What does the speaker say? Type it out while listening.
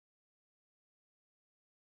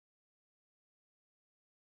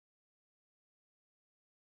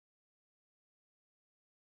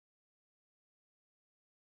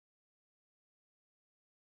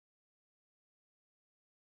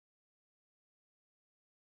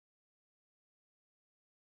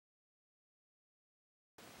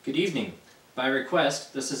Good evening. By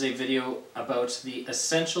request, this is a video about the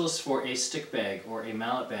essentials for a stick bag or a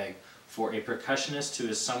mallet bag for a percussionist who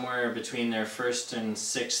is somewhere between their first and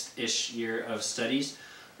sixth-ish year of studies,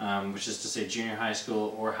 which is to say junior high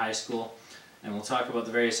school or high school. And we'll talk about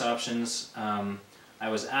the various options. I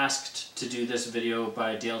was asked to do this video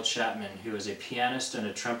by Dale Chapman, who is a pianist and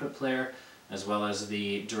a trumpet player, as well as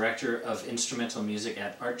the director of instrumental music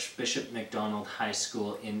at Archbishop MacDonald High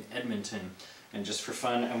School in Edmonton. And just for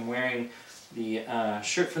fun, I'm wearing the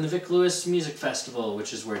shirt from the Vic Lewis Music Festival,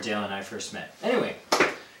 which is where Dale and I first met. Anyway,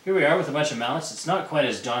 here we are with a bunch of mallets. It's not quite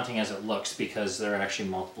as daunting as it looks because there are actually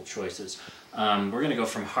multiple choices. We're going to go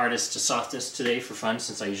from hardest to softest today for fun,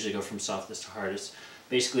 since I usually go from softest to hardest.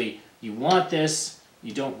 Basically, you want this,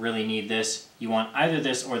 you don't really need this, you want either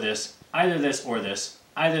this or this, either this or this,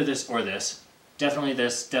 either this or this, definitely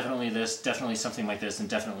this, definitely something like this, and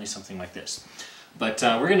definitely something like this. But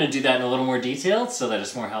we're going to do that in a little more detail so that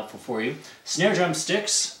it's more helpful for you. Snare drum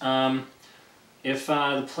sticks. If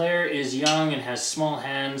the player is young and has small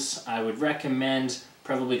hands, I would recommend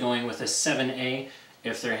probably going with a 7A.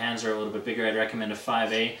 If their hands are a little bit bigger, I'd recommend a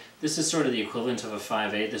 5A. This is sort of the equivalent of a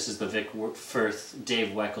 5A. This is the Vic Firth Dave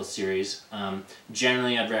Weckl series.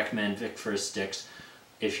 Generally, I'd recommend Vic Firth sticks.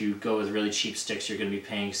 If you go with really cheap sticks, you're going to be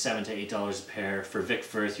paying $7 to $8 a pair. For Vic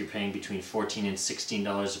Firth, you're paying between $14 and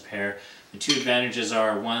 $16 a pair. The two advantages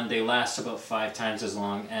are, one, they last about 5 times as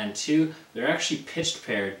long, and two, they're actually pitched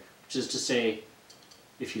paired, which is to say,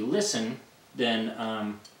 if you listen, then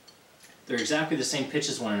they're exactly the same pitch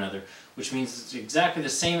as one another, which means it's exactly the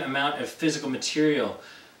same amount of physical material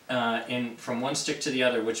from one stick to the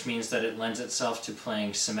other, which means that it lends itself to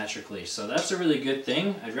playing symmetrically. So that's a really good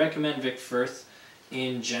thing. I'd recommend Vic Firth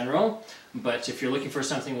in general, but if you're looking for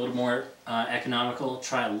something a little more economical,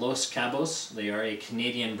 try Los Cabos. They are a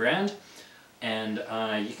Canadian brand, and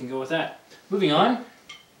you can go with that. Moving on,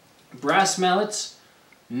 brass mallets.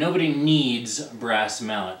 Nobody needs brass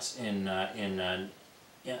mallets in a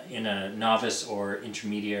novice or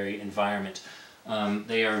intermediary environment.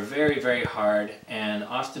 They are very, very hard, and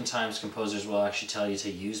oftentimes composers will actually tell you to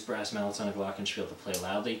use brass mallets on a glockenspiel to play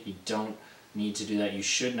loudly. You don't need to do that. You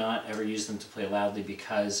should not ever use them to play loudly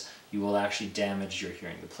because you will actually damage your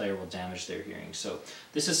hearing. The player will damage their hearing. So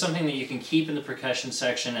this is something that you can keep in the percussion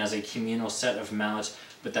section as a communal set of mallets,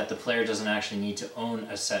 but that the player doesn't actually need to own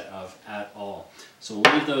a set of at all. So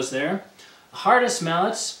we'll leave those there. Hardest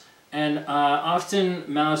mallets, and often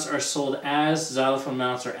mallets are sold as xylophone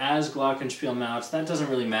mallets or as glockenspiel mallets. That doesn't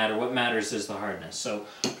really matter. What matters is the hardness. So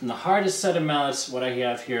from the hardest set of mallets, what I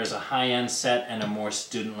have here is a high-end set and a more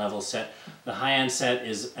student-level set. The high-end set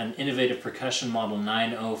is an Innovative Percussion Model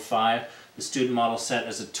 905. The student model set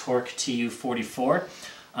is a Torque TU44.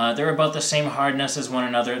 They're about the same hardness as one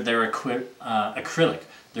another. They're acrylic.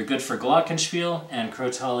 They're good for glockenspiel and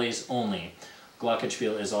crotales only.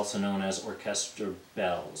 Glockenspiel is also known as orchestra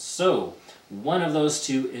bells. So, one of those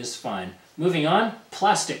two is fine. Moving on,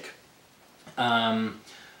 plastic.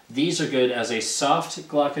 These are good as a soft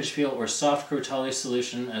glockenspiel or soft crotale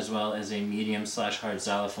solution, as well as a medium/hard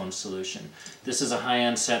xylophone solution. This is a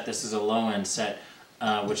high-end set, this is a low-end set,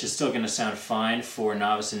 which is still going to sound fine for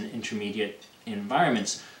novice and intermediate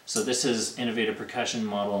environments. So this is Innovative Percussion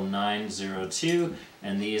Model 902,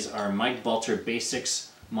 and these are Mike Balter Basics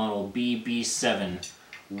Model BB7.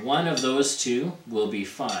 One of those two will be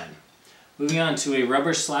fine. Moving on to a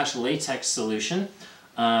rubber/latex solution.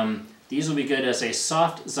 These will be good as a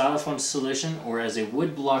soft xylophone solution, or as a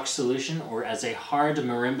wood block solution, or as a hard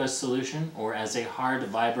marimba solution, or as a hard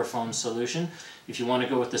vibraphone solution. If you want to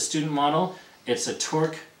go with the student model, it's a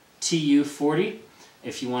Torque TU40.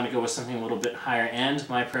 If you want to go with something a little bit higher end,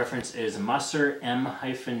 my preference is Musser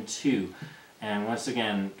M-2. And once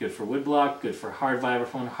again, good for woodblock, good for hard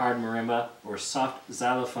vibraphone, hard marimba, or soft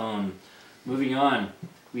xylophone. Moving on,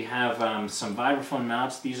 we have some vibraphone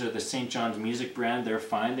mallets. These are the St. John's Music brand. They're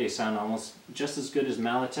fine. They sound almost just as good as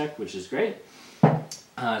Mallet, which is great.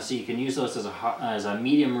 So you can use those as a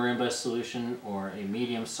medium marimba solution, or a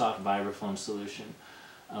medium soft vibraphone solution,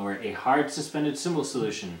 or a hard suspended cymbal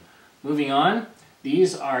solution. Moving on,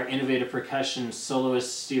 these are Innovative Percussion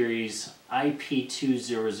Soloist Series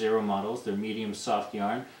IP200 models. They're medium soft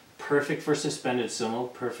yarn, perfect for suspended cymbal,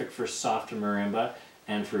 perfect for soft marimba,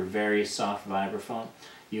 and for very soft vibraphone.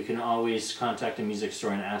 You can always contact a music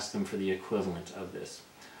store and ask them for the equivalent of this.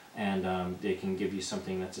 And they can give you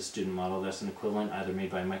something that's a student model that's an equivalent, either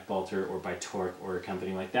made by Mike Balter or by Torque or a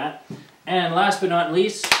company like that. And last but not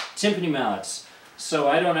least, timpani mallets. So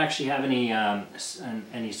I don't actually have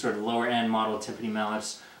any sort of lower end model timpani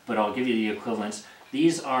mallets, but I'll give you the equivalents.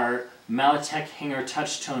 These are Mallet Hinger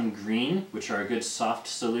Touchtone Green, which are a good soft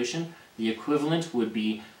solution. The equivalent would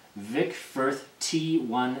be Vic Firth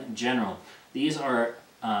T1 General. These are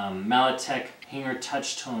Mallet Hanger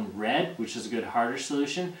Touchtone Red, which is a good harder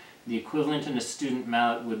solution. The equivalent in a student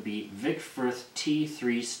mallet would be Vic Firth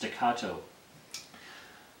T3 Staccato.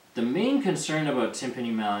 The main concern about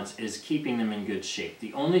timpani mallets is keeping them in good shape.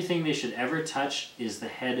 The only thing they should ever touch is the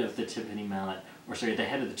head of the timpani mallet, or sorry, the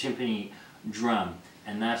head of the timpani drum,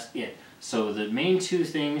 and that's it. So the main two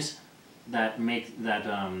things that make that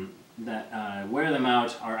wear them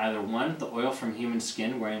out are either one, the oil from human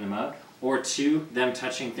skin wearing them out, or two, them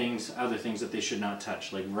touching other things that they should not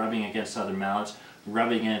touch, like rubbing against other mallets,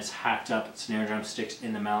 rubbing against hacked up snare drum sticks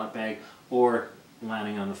in the mallet bag, or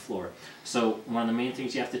landing on the floor. So one of the main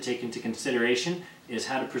things you have to take into consideration is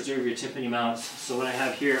how to preserve your timpani mallets. So what I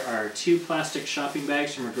have here are 2 plastic shopping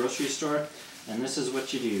bags from a grocery store, and this is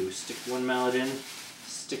what you do. Stick one mallet in,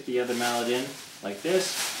 stick the other mallet in like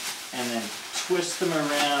this, and then twist them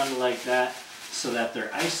around like that so that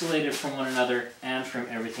they're isolated from one another and from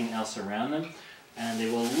everything else around them. And they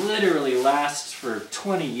will literally last for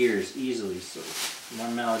 20 years easily. So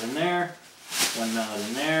one mallet in there, one mallet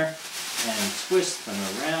in there, and twist them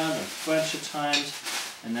around a bunch of times,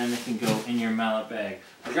 and then they can go in your mallet bag.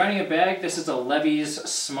 Regarding a bag, this is a Levy's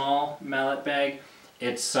small mallet bag.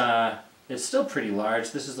 It's still pretty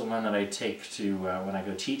large. This is the one that I take to when I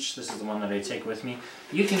go teach. This is the one that I take with me.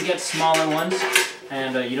 You can get smaller ones,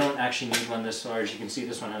 and you don't actually need one this large. You can see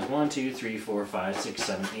this one has 1, 2, 3, 4, 5, 6,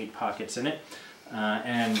 7, 8 pockets in it.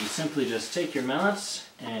 And you simply just take your mallets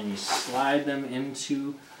and you slide them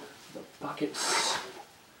into the buckets,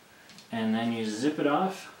 and then you zip it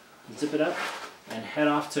up, and head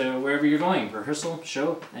off to wherever you're going, rehearsal,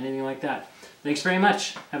 show, anything like that. Thanks very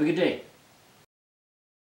much. Have a good day.